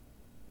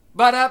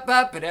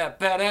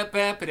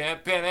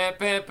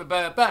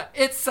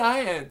It's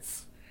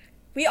science.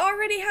 We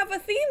already have a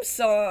theme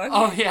song.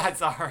 Oh yeah,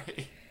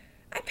 sorry.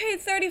 I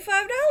paid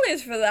 $35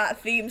 for that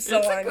theme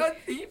song. It's a good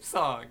theme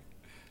song.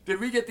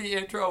 Did we get the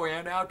intro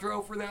and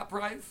outro for that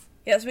price?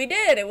 Yes, we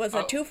did. It was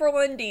a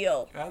 2-for-1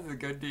 deal. That's a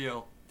good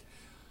deal.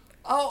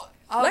 Oh,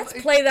 let's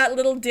play that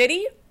little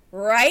ditty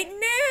right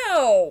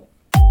now.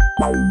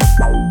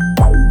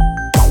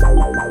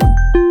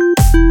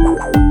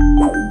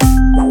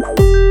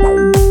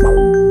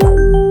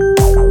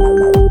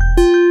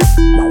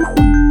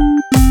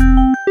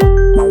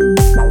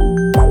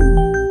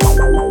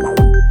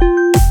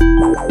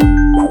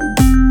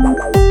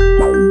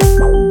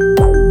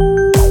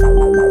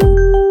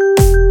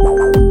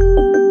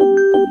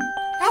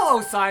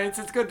 Hello, science.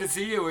 It's good to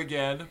see you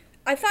again.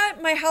 I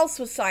thought my house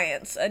was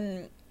science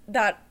and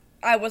that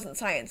I wasn't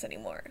science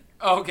anymore.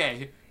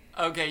 Okay,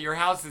 your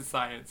house is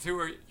science.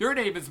 Your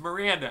name is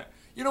Miranda.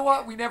 You know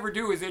what we never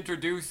do is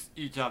introduce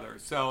each other.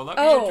 So let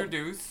me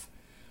introduce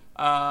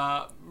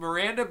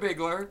Miranda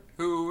Bigler,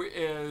 who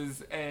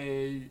is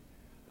a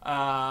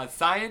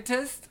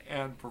scientist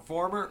and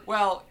performer.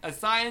 Well, a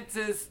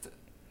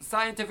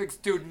scientific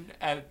student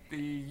at the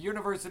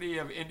University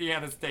of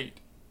Indiana State.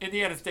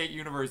 Indiana State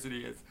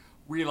University, as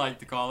we like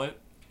to call it.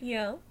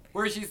 Yeah.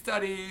 Where she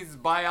studies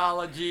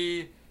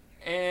biology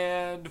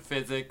and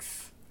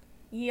physics.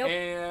 Yep.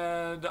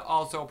 And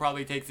also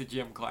probably takes a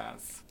gym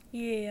class.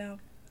 Yeah.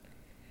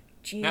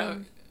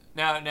 Gym.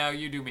 Now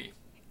you do me.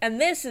 And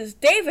this is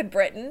David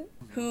Britton,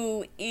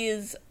 who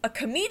is a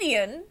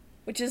comedian,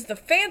 which is the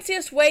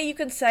fanciest way you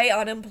can say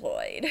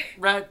unemployed.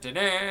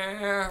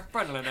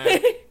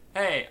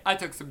 Hey, I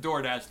took some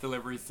DoorDash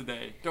deliveries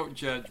today. Don't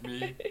judge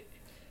me.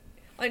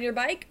 On your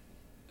bike?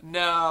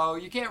 No,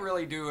 you can't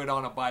really do it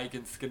on a bike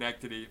in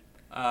Schenectady.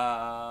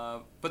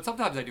 But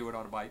sometimes I do it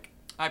on a bike.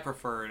 I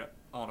prefer it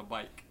on a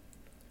bike.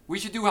 We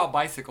should do how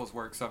bicycles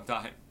work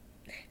sometime.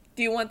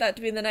 Do you want that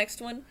to be the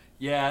next one?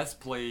 Yes,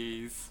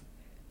 please.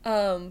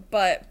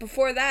 But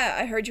before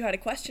that, I heard you had a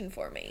question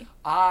for me.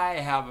 I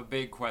have a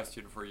big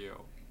question for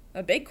you.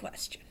 A big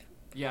question?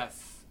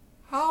 Yes.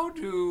 How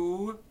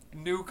do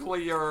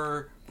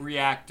nuclear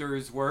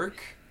reactors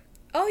work?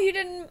 Oh, you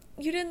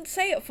didn't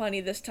say it funny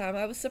this time.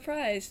 I was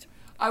surprised.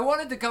 I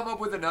wanted to come up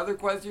with another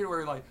question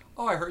where like,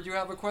 oh, I heard you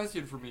have a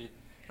question for me.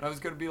 And I was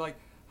going to be like,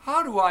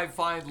 how do I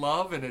find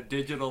love in a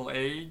digital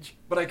age?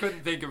 But I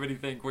couldn't think of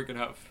anything quick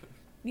enough.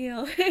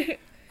 Yeah.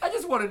 I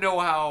just want to know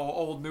how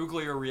old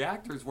nuclear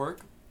reactors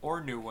work,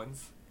 or new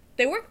ones.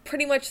 They work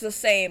pretty much the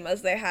same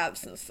as they have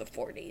since the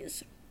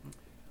 40s.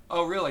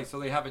 Oh, really? So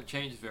they haven't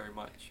changed very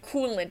much.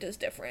 Coolant is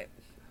different.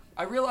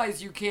 I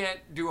realize you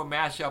can't do a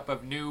mashup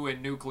of new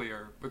and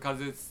nuclear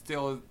because it's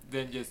still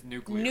then just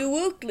nuclear.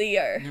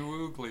 Nuclear.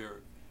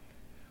 Nuclear.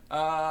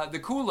 The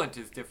coolant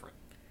is different.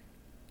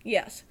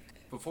 Yes.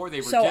 Before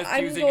they were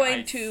just using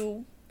ice.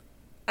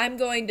 I'm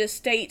going to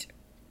state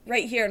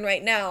right here and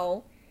right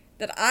now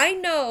that I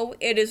know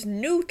it is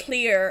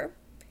nuclear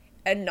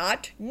and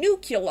not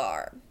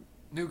nuclear.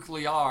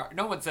 Nuclear.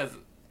 No one says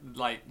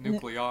like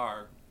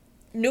nuclear.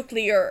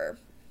 Nuclear.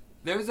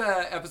 There's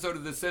a episode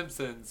of The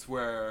Simpsons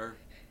where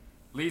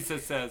Lisa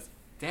says,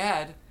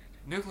 "Dad,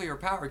 nuclear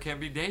power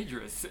can be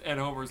dangerous," and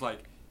Homer's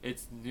like,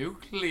 "It's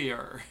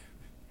nuclear."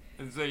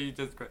 And so you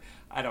just,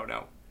 I don't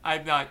know.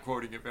 I'm not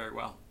quoting it very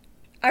well.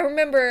 I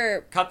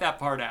remember. Cut that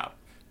part out.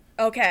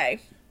 Okay,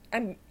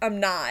 I'm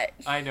not.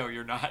 I know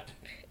you're not.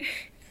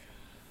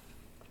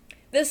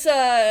 This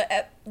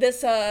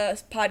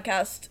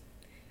podcast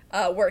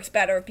works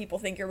better if people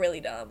think you're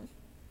really dumb.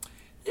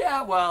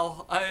 Yeah,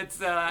 well,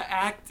 it's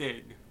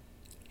acting.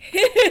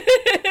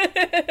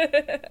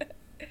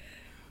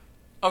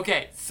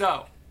 Okay,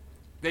 so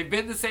they've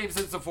been the same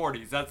since the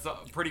 40s. That's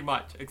pretty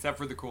much, except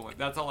for the coolant.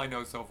 That's all I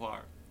know so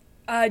far.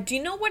 Do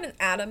you know what an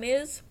atom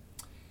is?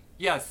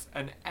 Yes,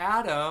 an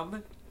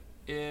atom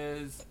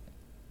is...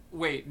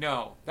 Wait,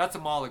 no. That's a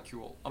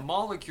molecule. A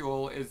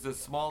molecule is the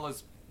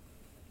smallest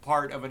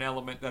part of an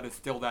element that is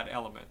still that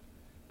element.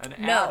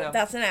 No,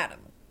 that's an atom.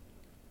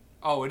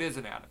 Oh, it is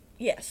an atom.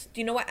 Yes.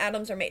 Do you know what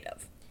atoms are made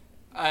of?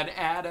 An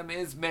atom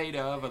is made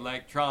of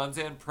electrons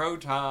and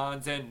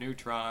protons and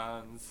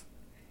neutrons.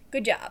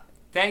 Good job.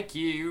 Thank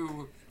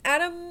you.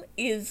 Atom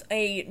is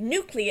a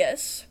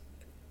nucleus,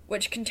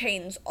 which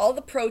contains all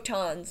the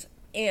protons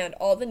and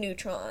all the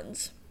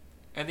neutrons.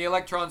 And the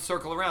electrons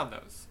circle around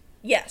those.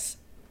 Yes.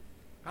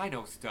 I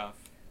know stuff.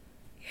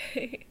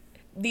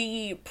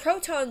 The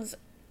protons,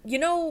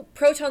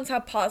 protons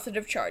have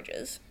positive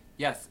charges.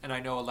 Yes, and I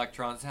know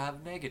electrons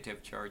have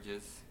negative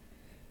charges.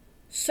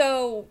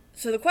 So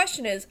the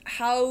question is,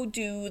 how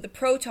do the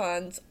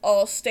protons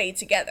all stay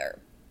together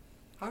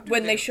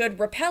when they should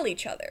repel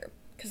each other?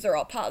 Because they're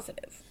all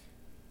positive.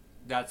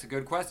 That's a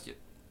good question.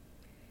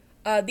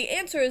 The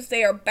answer is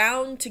they are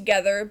bound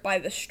together by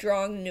the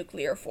strong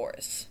nuclear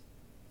force.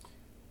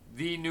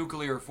 The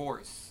nuclear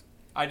force.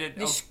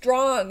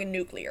 Strong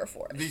nuclear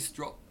force. The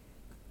strong,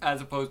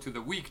 as opposed to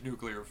the weak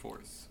nuclear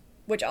force.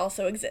 Which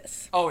also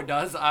exists. Oh, it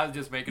does? I was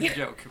just making a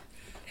joke.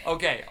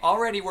 Okay,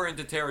 already we're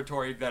into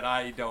territory that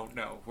I don't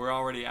know. We're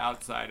already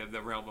outside of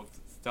the realm of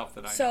stuff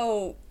that I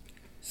know.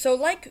 So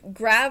like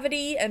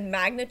gravity and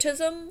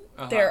magnetism,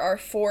 there are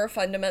 4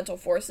 fundamental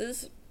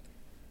forces.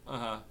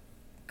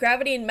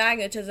 Gravity and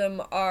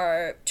magnetism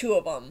are 2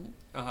 of them.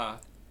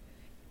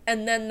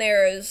 And then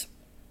there's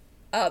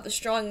the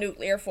strong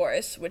nuclear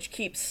force, which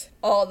keeps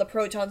all the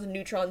protons and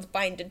neutrons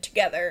binded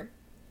together.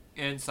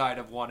 Inside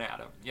of one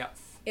atom,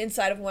 yes.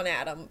 Inside of one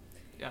atom.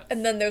 Yes.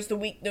 And then there's the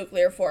weak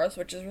nuclear force,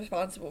 which is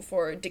responsible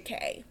for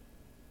decay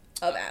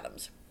of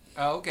atoms.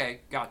 Oh,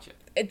 okay, gotcha.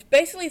 It's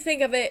basically,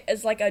 think of it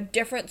as like a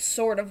different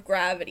sort of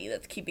gravity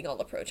that's keeping all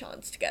the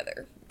protons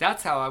together.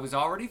 That's how I was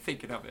already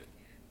thinking of it.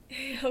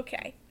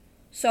 Okay.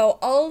 So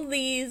all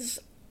these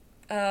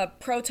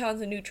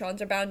protons and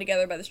neutrons are bound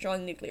together by the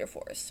strong nuclear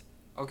force.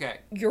 Okay.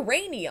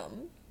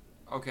 Uranium.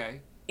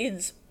 Okay.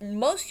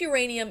 Most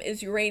uranium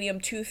is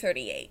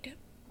uranium-238.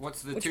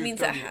 What's the 238? Which means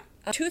that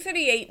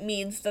 238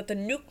 means that the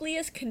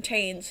nucleus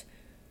contains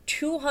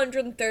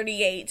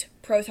 238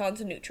 protons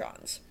and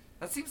neutrons.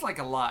 That seems like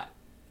a lot.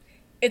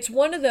 It's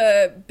one of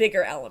the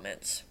bigger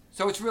elements.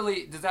 So it's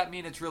really, does that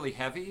mean it's really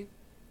heavy?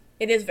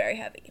 It is very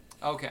heavy.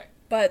 Okay.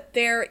 But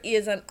there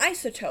is an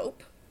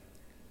isotope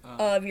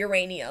of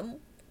uranium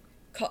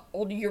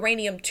called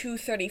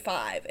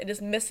uranium-235. It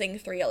is missing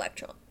 3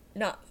 electrons.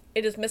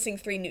 It is missing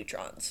 3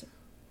 neutrons.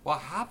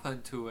 What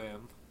happened to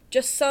him?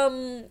 Just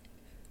some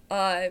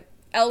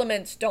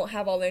elements don't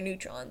have all their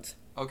neutrons.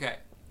 Okay.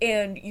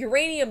 And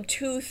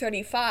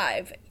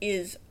uranium-235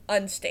 is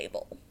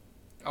unstable.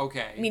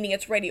 Okay. Meaning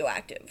it's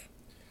radioactive.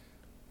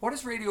 What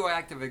does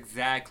radioactive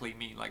exactly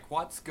mean? Like,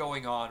 what's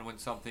going on when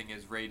something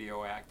is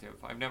radioactive?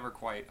 I've never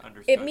quite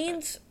understood It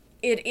means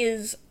it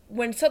is,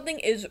 when something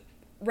is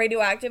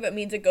radioactive, it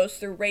means it goes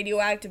through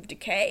radioactive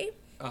decay.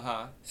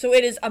 So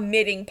it is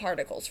emitting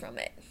particles from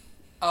it.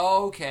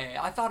 Okay.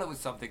 I thought it was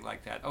something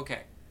like that.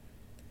 Okay.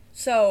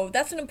 So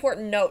that's an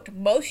important note.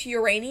 Most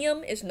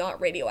uranium is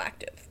not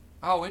radioactive.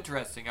 Oh,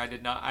 interesting.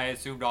 I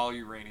assumed all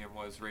uranium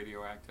was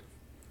radioactive.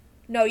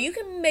 No, you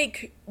can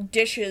make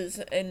dishes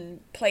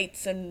and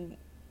plates and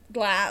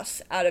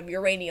glass out of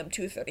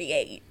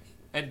uranium-238.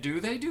 And do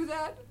they do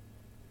that?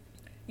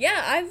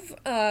 Yeah, I've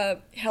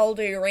held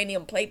a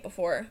uranium plate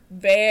before.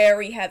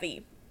 Very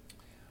heavy.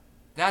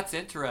 That's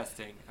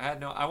interesting.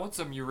 I want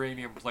some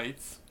uranium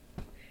plates.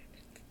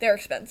 They're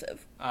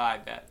expensive. I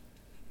bet.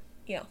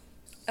 Yeah.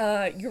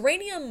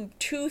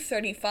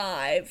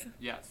 Uranium-235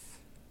 yes.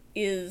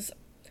 is,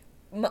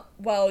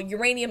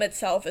 uranium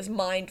itself is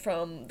mined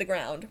from the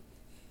ground.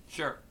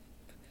 Sure.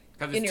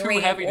 Because it's too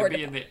heavy to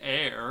be in the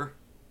air.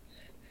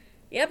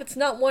 Yep, it's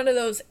not one of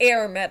those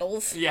air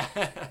metals. Yeah.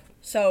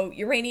 So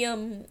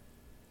uranium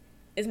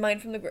is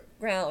mined from the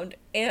ground,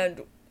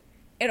 and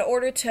in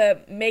order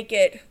to make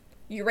it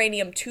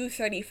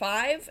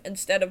uranium-235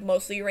 instead of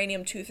mostly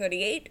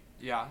uranium-238,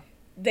 yeah,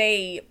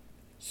 they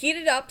heat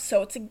it up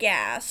so it's a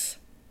gas.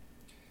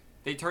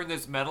 They turn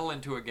this metal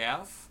into a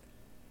gas?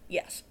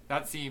 Yes.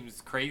 That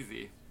seems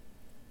crazy.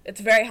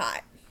 It's very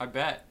hot. I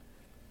bet.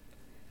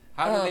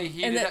 How do they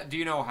heat it up? Do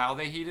you know how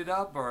they heat it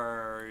up,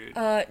 or?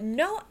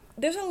 No.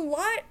 There's a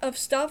lot of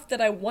stuff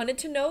that I wanted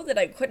to know that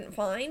I couldn't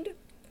find.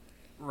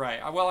 Right.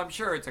 Well, I'm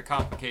sure it's a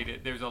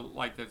complicated. There's a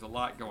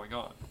lot going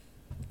on.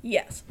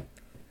 Yes.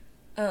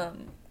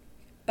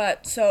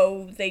 But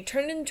so they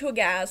turn it into a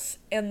gas,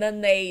 and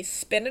then they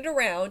spin it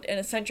around in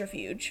a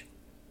centrifuge.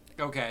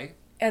 Okay.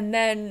 And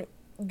then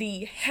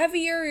the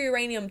heavier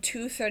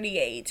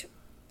uranium-238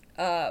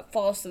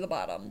 falls to the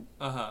bottom.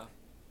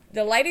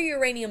 The lighter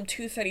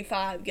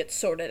uranium-235 gets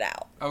sorted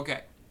out.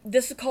 Okay.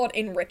 This is called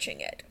enriching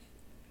it.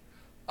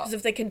 Because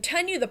if they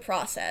continue the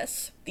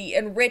process, the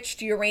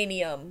enriched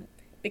uranium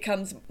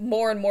becomes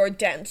more and more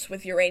dense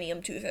with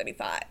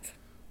uranium-235.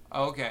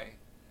 Okay.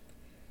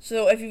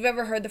 So if you've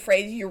ever heard the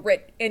phrase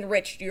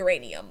enriched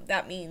uranium,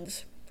 that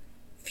means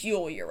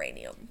fuel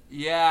uranium.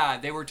 Yeah,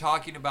 they were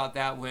talking about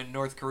that when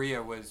North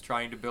Korea was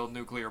trying to build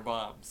nuclear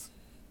bombs.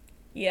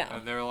 Yeah.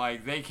 And they're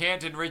like, they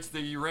can't enrich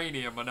the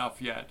uranium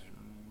enough yet.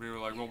 And we were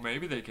like, well,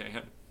 maybe they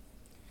can.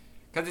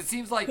 Because it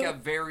seems like a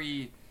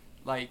very,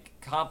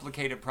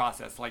 complicated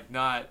process.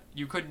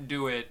 You couldn't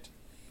do it,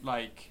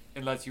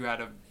 unless you had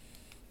a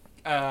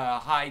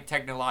high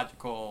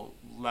technological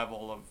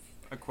level of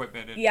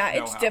equipment and yeah,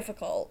 know-how. It's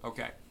difficult.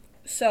 Okay.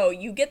 So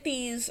you get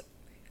these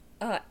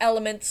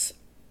elements,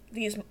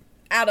 these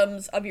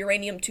atoms of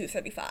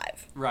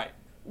uranium-235. Right.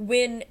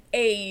 When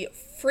a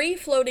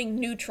free-floating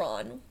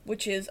neutron,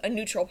 which is a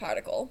neutral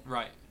particle,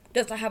 right,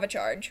 doesn't have a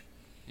charge.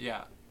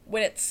 Yeah.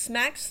 When it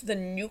smacks the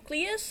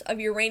nucleus of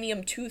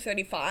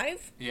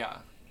uranium-235, yeah,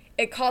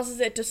 it causes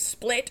it to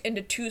split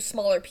into 2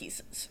 smaller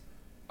pieces.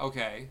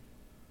 Okay.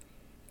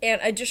 And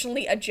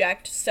additionally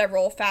eject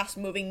several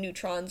fast-moving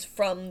neutrons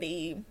from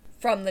the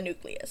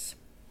nucleus.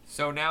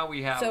 So now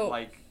we have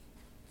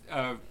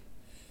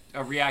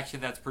a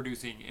reaction that's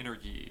producing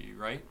energy,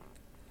 right?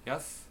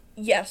 Yes?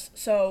 Yes.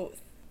 So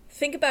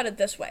think about it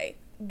this way.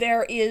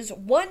 There is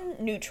one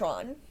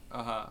neutron.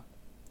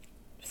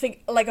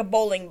 Think like a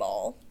bowling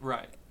ball.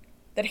 Right.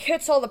 That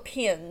hits all the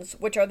pins,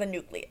 which are the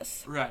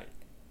nucleus. Right.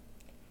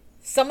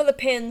 some of the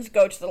pins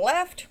go to the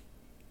left,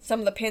 some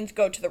of the pins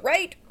go to the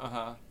right,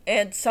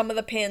 and some of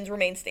the pins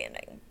remain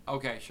standing.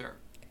 Okay, sure.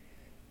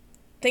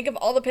 Think of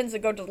all the pins that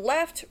go to the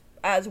left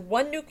as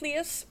one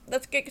nucleus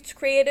that gets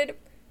created.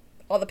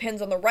 All the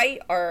pins on the right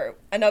are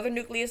another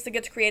nucleus that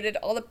gets created.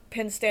 All the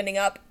pins standing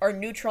up are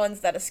neutrons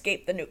that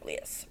escape the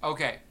nucleus.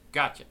 Okay,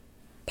 gotcha.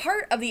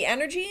 Part of the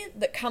energy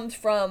that comes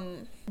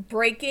from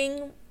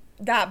breaking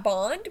that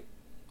bond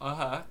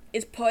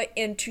is put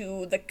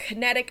into the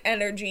kinetic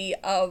energy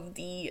of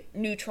the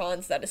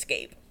neutrons that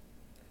escape.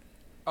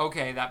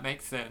 Okay, that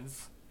makes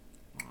sense.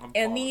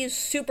 And these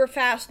super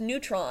fast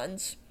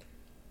neutrons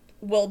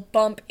will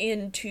bump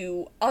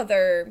into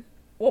other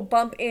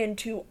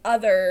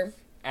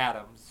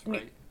atoms,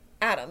 right?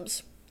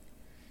 Atoms,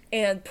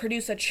 and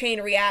produce a chain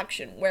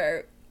reaction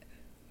where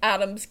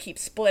atoms keep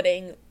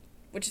splitting,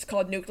 which is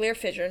called nuclear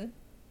fission.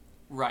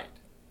 Right.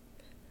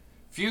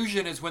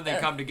 Fusion is when they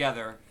come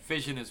together.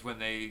 Fission is when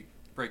they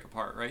break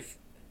apart, right?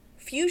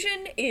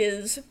 Fusion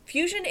is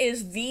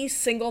the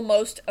single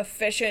most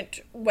efficient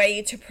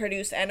way to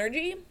produce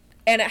energy,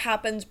 and it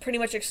happens pretty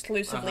much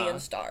exclusively in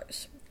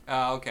stars.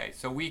 Okay,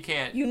 so we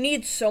can't... You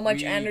need so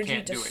much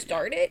energy to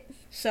start it,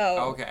 so...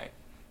 Okay.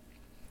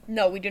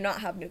 No, we do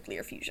not have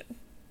nuclear fusion.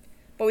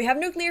 But we have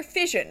nuclear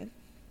fission.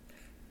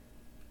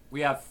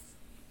 We have...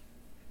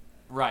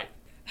 Right.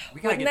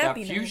 We gotta get that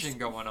fusion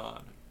going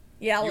on.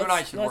 Yeah, you and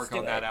I should work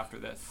on that after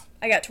this.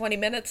 I got 20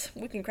 minutes.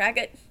 We can crack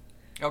it.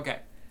 Okay.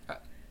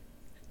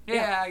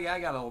 Yeah, I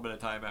got a little bit of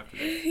time after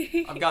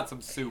this. I've got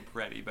some soup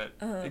ready, but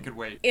it could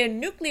wait. In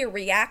nuclear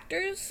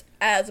reactors,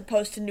 as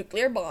opposed to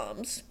nuclear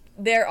bombs,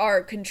 there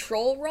are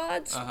control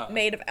rods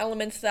made of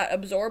elements that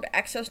absorb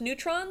excess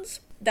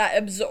neutrons, that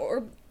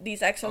absorb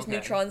these excess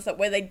neutrons, that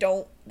way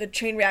the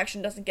chain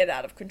reaction doesn't get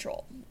out of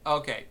control.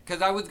 Okay,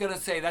 because I was going to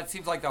say, that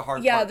seems like the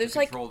hard part to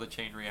control the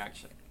chain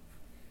reaction.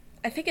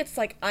 I think it's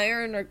like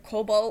iron or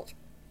cobalt.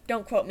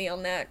 Don't quote me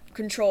on that.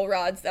 Control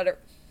rods that are...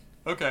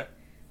 Okay.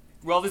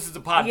 Well, this is a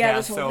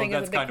podcast, so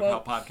that's kind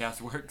of how podcast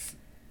works.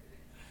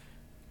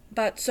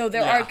 But, so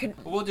there are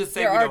we'll just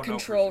say there are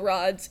control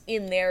rods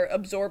in there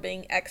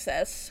absorbing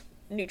excess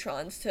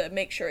neutrons to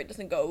make sure it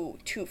doesn't go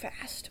too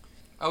fast.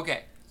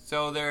 Okay,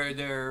 so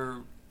they're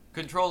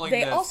controlling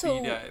the speed. They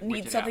also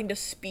need something to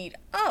speed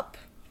up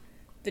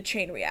the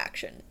chain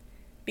reaction,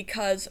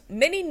 because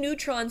many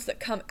neutrons that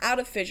come out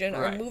of fission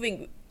are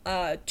moving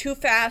too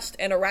fast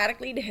and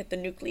erratically to hit the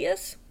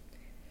nucleus.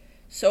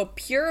 So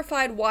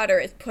purified water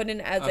is put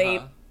in as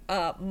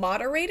a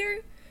moderator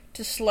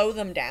to slow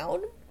them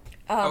down.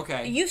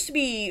 It used to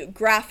be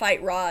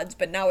graphite rods,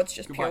 but now it's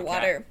just pure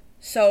water. Cat.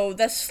 So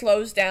this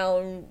slows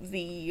down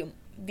the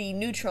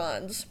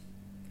neutrons.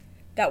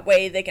 That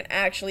way they can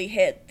actually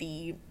hit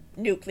the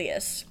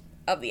nucleus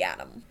of the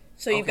atom.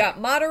 So you've got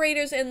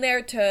moderators in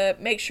there to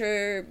make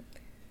sure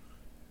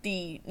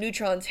the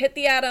neutrons hit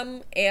the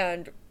atom,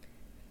 and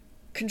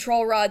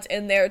control rods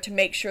in there to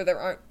make sure there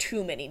aren't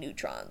too many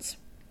neutrons.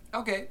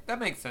 Okay, that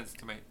makes sense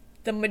to me.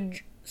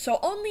 So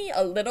only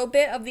a little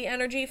bit of the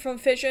energy from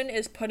fission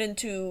is put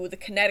into the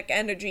kinetic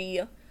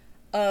energy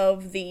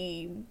of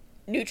the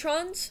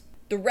neutrons.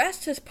 The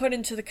rest is put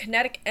into the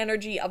kinetic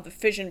energy of the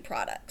fission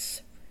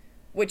products,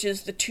 which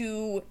is the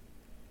two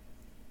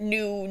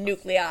new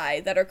nuclei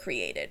that are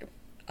created.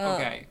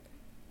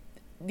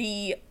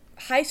 The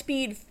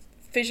high-speed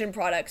fission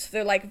products,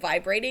 they're like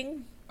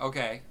vibrating.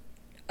 Okay.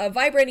 A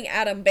vibrating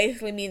atom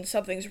basically means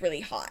something's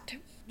really hot.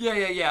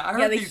 Yeah. I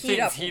heard these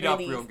things heat up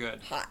real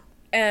good. Hot.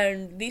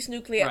 And these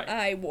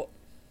nuclei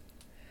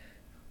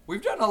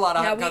We've done a lot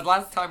of because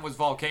last time was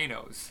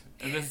volcanoes,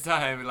 and this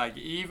time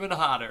even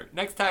hotter.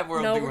 Next time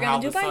we're gonna do how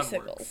the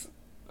sun works.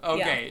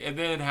 Okay, and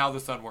then how the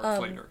sun works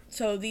later.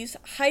 So these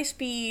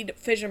high-speed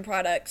fission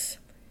products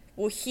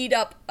will heat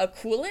up a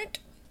coolant,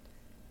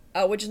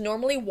 which is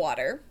normally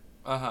water.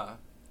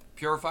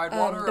 Purified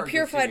water. The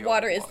purified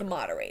water is the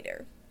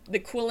moderator. The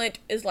coolant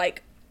is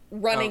like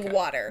running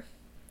water,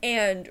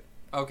 and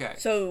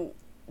so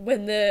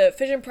when the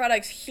fission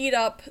products heat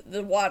up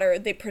the water,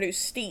 they produce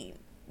steam.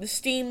 The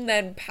steam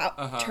then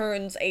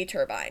turns a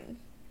turbine.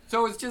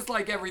 So it's just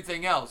like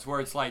everything else,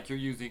 where it's like you're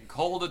using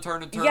coal to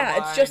turn a turbine. Yeah,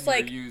 it's just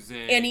like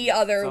any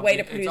other way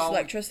to produce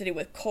electricity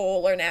with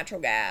coal or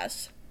natural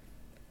gas,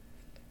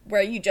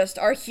 where you just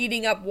are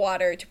heating up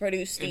water to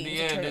produce steam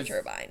to turn a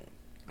turbine.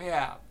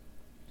 Yeah.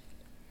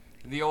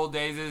 In the old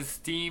days,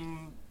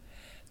 steam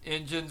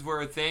engines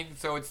were a thing,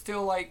 so it's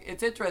still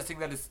it's interesting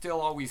that it's still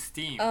always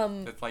steam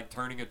that's like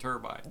turning a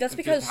turbine. That's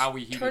because how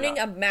we turning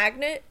a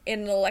magnet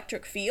in an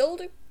electric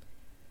field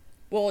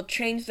will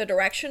change the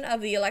direction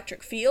of the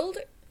electric field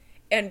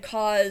and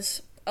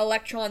cause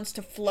electrons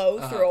to flow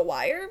through a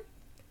wire.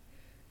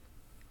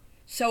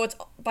 So it's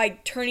by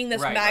turning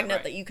this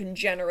magnet that you can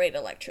generate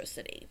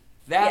electricity.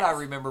 That I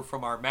remember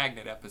from our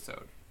magnet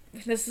episode.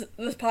 This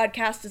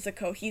podcast is a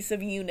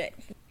cohesive unit.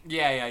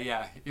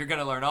 Yeah. You're going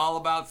to learn all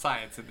about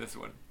science in this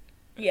one.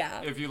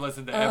 Yeah. If you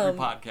listen to every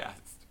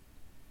podcast.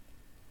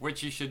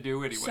 Which you should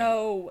do anyway.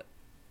 So,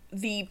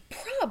 the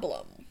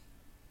problem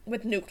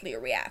with nuclear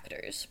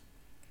reactors,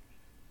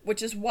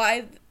 which is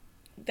why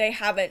they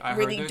haven't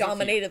really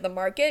dominated the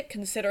market,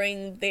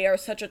 considering they are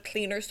such a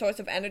cleaner source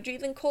of energy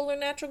than coal or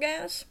natural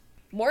gas.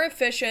 More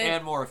efficient.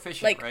 And more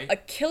efficient, like, right? A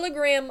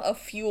kilogram of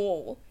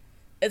fuel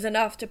is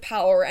enough to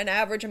power an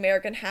average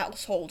American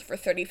household for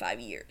 35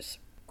 years.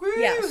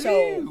 Woo-hoo! Yeah,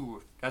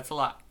 so... That's a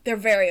lot. They're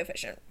very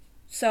efficient.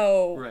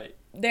 So... Right.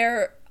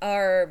 There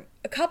are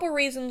a couple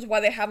reasons why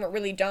they haven't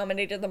really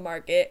dominated the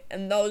market,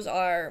 and those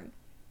are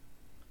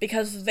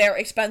because they're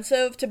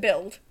expensive to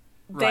build.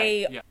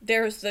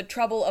 There's the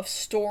trouble of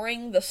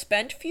storing the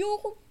spent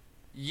fuel.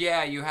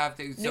 Yeah, you have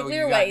to. So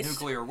nuclear you got waste,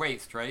 nuclear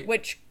waste, right?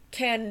 Which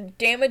can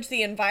damage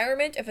the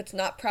environment if it's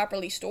not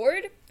properly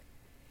stored.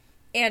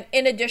 And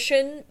in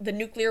addition, the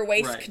nuclear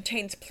waste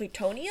contains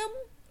plutonium,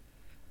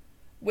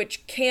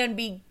 which can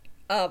be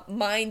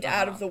mined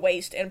out of the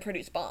waste and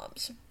produce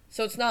bombs.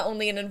 So it's not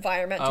only an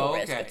environmental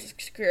risk, it's a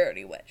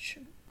security wish.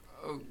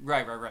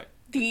 Right.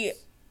 The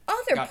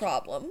other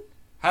problem...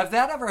 Has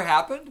that ever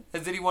happened?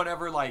 Has anyone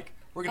ever, like,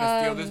 we're going to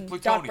steal this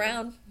plutonium? Doc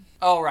Brown.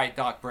 Oh, right,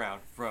 Doc Brown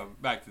from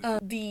Back to the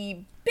Future. The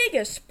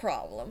biggest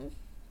problem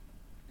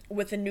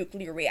with a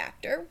nuclear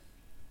reactor,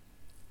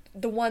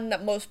 the one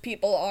that most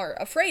people are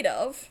afraid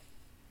of,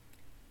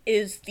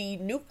 is the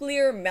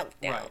nuclear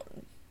meltdown. Right.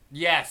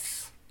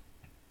 Yes.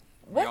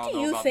 What do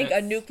you think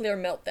a nuclear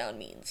meltdown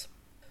means?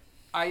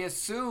 I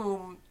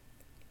assume,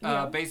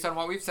 based on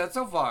what we've said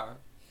so far,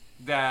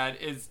 that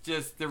it's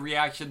just the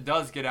reaction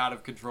does get out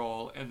of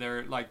control, and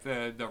they're like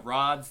the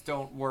rods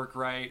don't work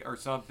right or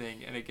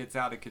something, and it gets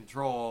out of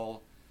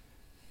control,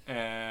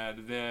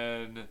 and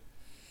then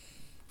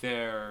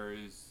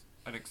there's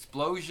an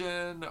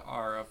explosion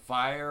or a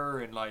fire,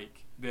 and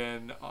like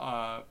then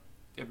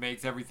it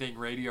makes everything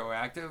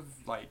radioactive.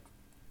 Like,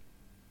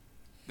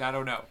 I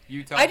don't know.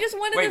 You tell. I just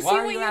wanted to see what you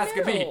know. Wait, why are you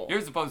asking me?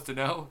 You're supposed to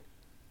know.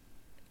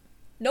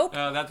 Nope.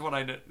 That's what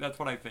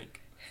I think.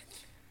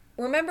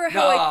 Remember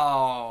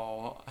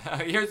how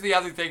Here's the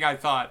other thing I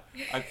thought.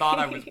 I thought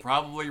I was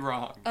probably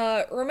wrong.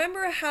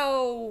 Remember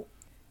how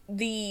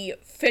the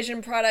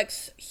fission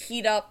products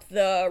heat up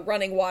the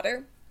running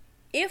water?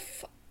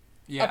 If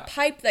a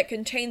pipe that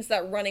contains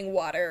that running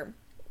water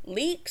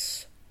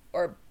leaks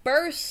or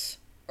bursts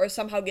or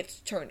somehow gets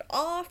turned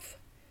off,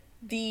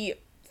 the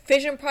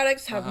fission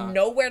products have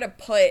nowhere to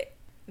put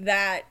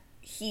that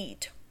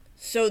heat.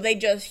 So they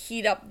just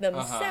heat up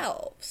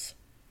themselves.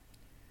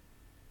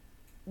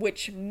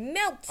 Which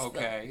melts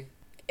them.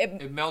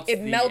 It melts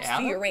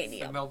the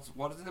uranium.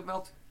 What does it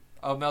melt?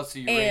 Oh, it melts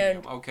the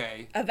uranium.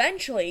 And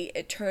eventually,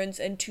 it turns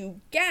into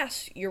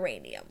gas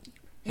uranium.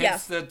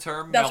 Hence the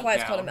term that's meltdown. Why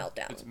it's called a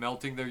meltdown. It's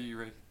melting the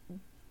uranium.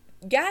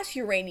 Gas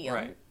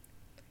uranium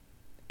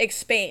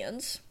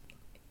expands,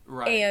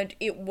 and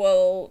it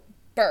will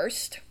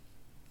burst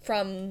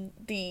from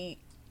the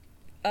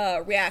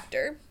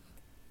reactor.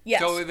 Yes.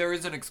 So there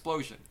is an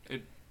explosion.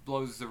 It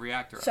blows the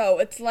reactor up. So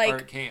it's like... Or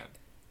it can,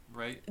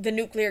 right? The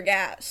nuclear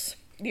gas.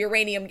 The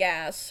uranium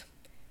gas.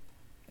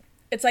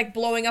 It's like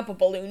blowing up a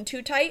balloon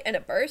too tight and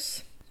it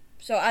bursts.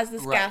 So as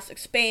this gas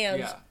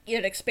expands,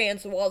 it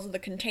expands the walls of the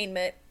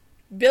containment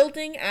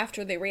building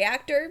after the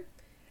reactor.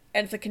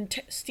 And if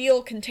the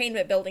steel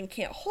containment building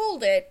can't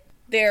hold it,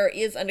 there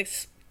is,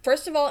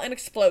 first of all, an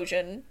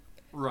explosion.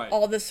 Right.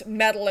 All this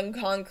metal and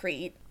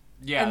concrete.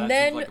 Yeah, and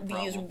then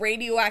these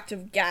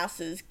radioactive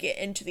gases get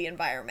into the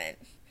environment.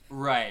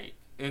 Right.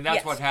 And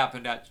that's what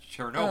happened at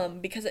Chernobyl.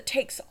 Because it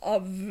takes a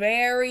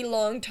very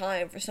long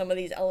time for some of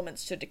these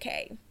elements to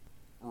decay.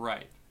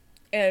 Right.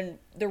 And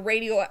the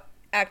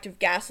radioactive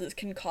gases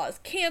can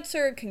cause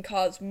cancer, can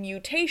cause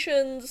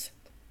mutations,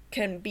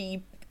 can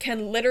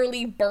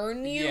literally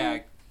burn you. Yeah.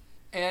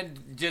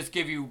 And just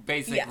give you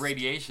basic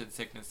radiation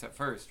sickness at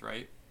first,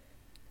 right?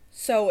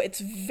 So it's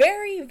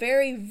very,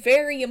 very,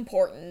 very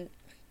important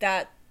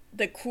that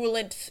the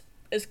coolant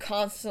is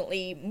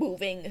constantly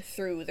moving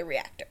through the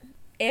reactor.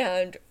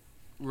 And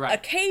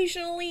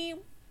occasionally,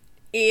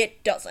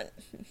 it doesn't.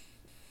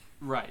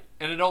 Right.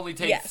 And it only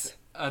takes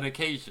an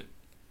occasion.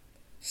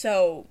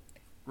 So,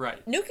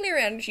 nuclear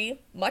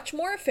energy, much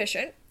more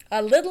efficient,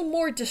 a little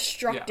more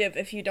destructive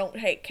if you don't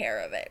take care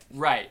of it.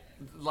 Right.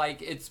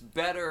 Like, it's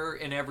better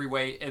in every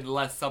way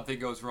unless something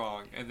goes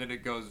wrong, and then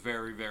it goes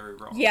very, very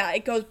wrong. Yeah,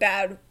 it goes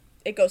bad.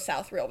 It goes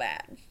south real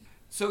bad.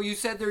 So you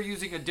said they're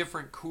using a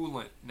different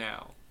coolant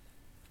now.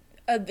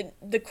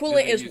 The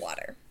coolant is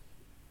water.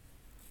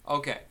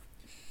 Okay.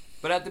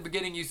 But at the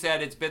beginning you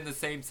said it's been the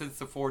same since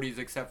the 40s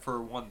except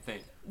for one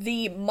thing.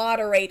 The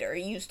moderator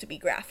used to be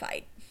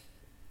graphite.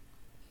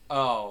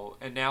 Oh,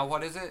 and now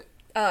what is it?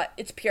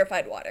 It's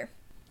purified water.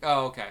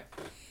 Oh, okay.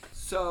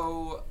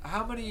 So,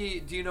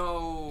 do you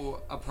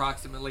know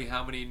approximately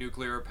how many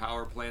nuclear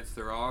power plants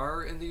there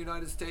are in the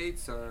United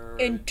States? Or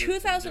in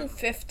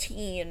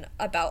 2015,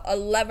 about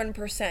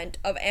 11%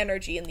 of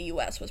energy in the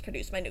U.S. was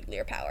produced by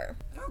nuclear power.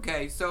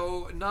 Okay,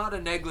 so not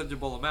a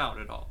negligible amount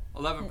at all.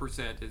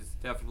 11% is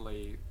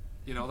definitely,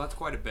 that's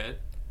quite a bit.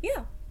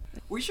 Yeah.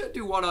 We should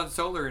do one on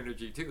solar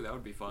energy, too. That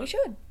would be fun. We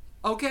should.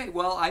 Okay,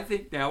 well, I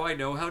think now I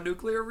know how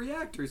nuclear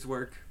reactors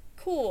work.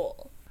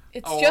 Cool.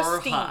 It's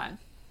just steam. Hot.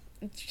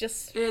 It's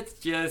just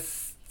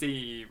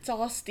steam. It's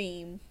all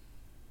steam.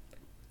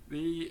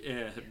 The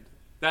end.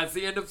 That's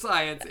the end of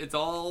science. It's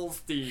all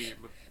steam.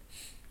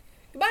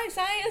 Goodbye,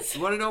 science.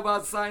 You want to know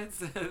about science?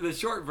 The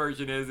short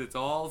version is it's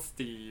all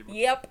steam.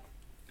 Yep.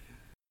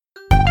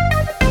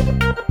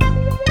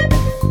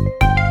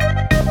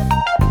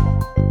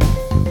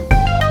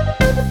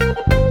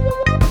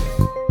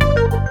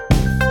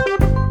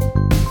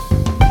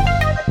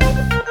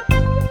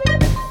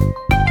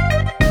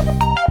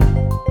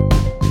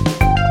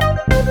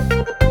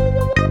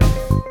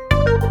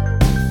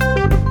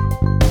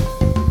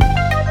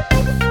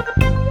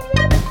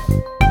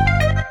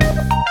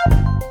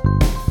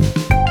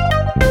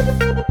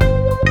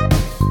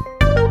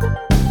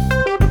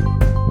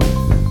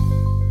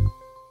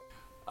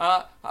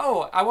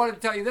 I wanted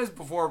to tell you this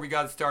before we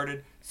got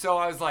started. So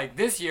I was like,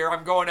 this year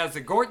I'm going as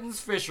a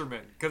Gorton's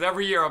fisherman. Because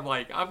every year I'm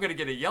like, I'm going to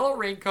get a yellow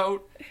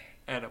raincoat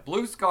and a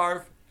blue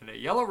scarf and a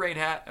yellow rain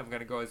hat. I'm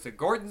going to go as a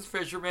Gorton's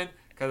fisherman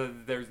because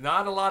there's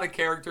not a lot of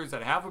characters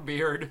that have a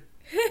beard.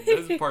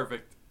 This is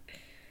perfect.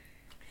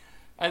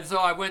 And so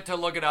I went to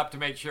look it up to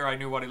make sure I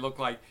knew what he looked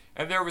like.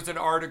 And there was an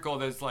article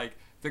that's like,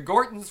 the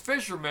Gorton's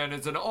fisherman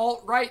is an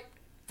alt-right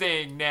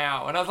thing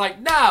now. And I was like,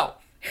 no,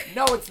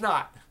 it's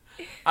not.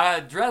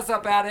 I dress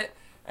up at it.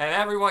 And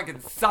everyone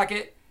can suck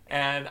it,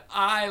 and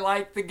I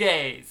like the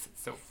gays.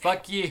 So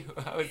fuck you.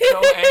 I was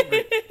so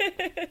angry.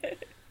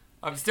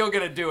 I'm still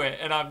going to do it,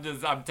 and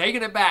I'm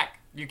taking it back.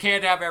 You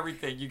can't have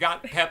everything. You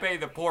got Pepe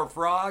the poor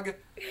frog.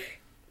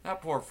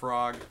 That poor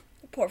frog.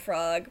 Poor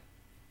frog.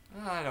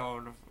 I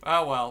don't know.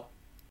 Oh, well.